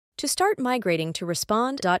To start migrating to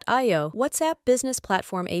Respond.io WhatsApp Business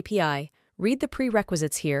Platform API, read the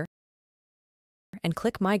prerequisites here and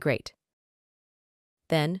click Migrate.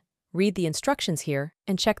 Then, read the instructions here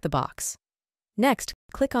and check the box. Next,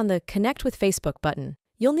 click on the Connect with Facebook button.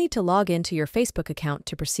 You'll need to log into your Facebook account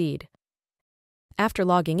to proceed. After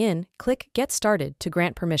logging in, click Get Started to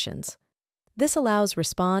grant permissions. This allows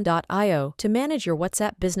Respond.io to manage your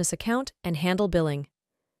WhatsApp business account and handle billing.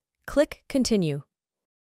 Click Continue.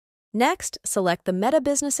 Next, select the Meta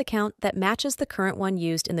Business account that matches the current one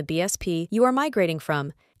used in the BSP you are migrating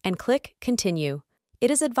from and click Continue. It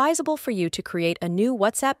is advisable for you to create a new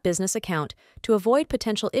WhatsApp business account to avoid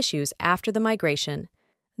potential issues after the migration.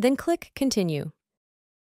 Then click Continue.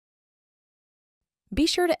 Be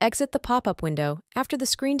sure to exit the pop-up window after the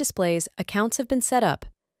screen displays Accounts have been set up.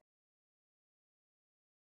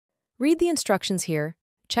 Read the instructions here,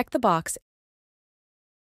 check the box,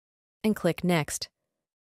 and click Next.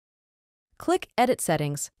 Click Edit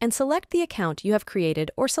Settings and select the account you have created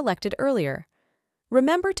or selected earlier.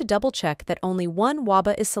 Remember to double-check that only one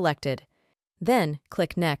WABA is selected. Then,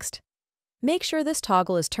 click Next. Make sure this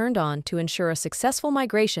toggle is turned on to ensure a successful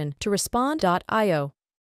migration to Respond.io.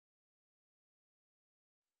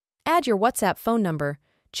 Add your WhatsApp phone number,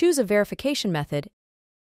 choose a verification method,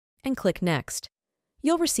 and click Next.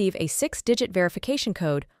 You'll receive a 6-digit verification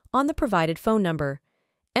code on the provided phone number.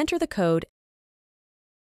 Enter the code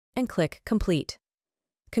and click Complete.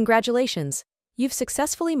 Congratulations! You've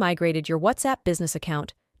successfully migrated your WhatsApp business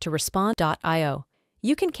account to Respond.io.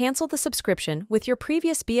 You can cancel the subscription with your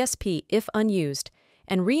previous BSP if unused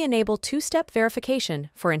and re-enable 2-step verification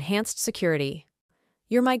for enhanced security.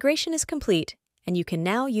 Your migration is complete, and you can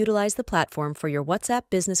now utilize the platform for your WhatsApp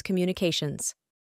business communications.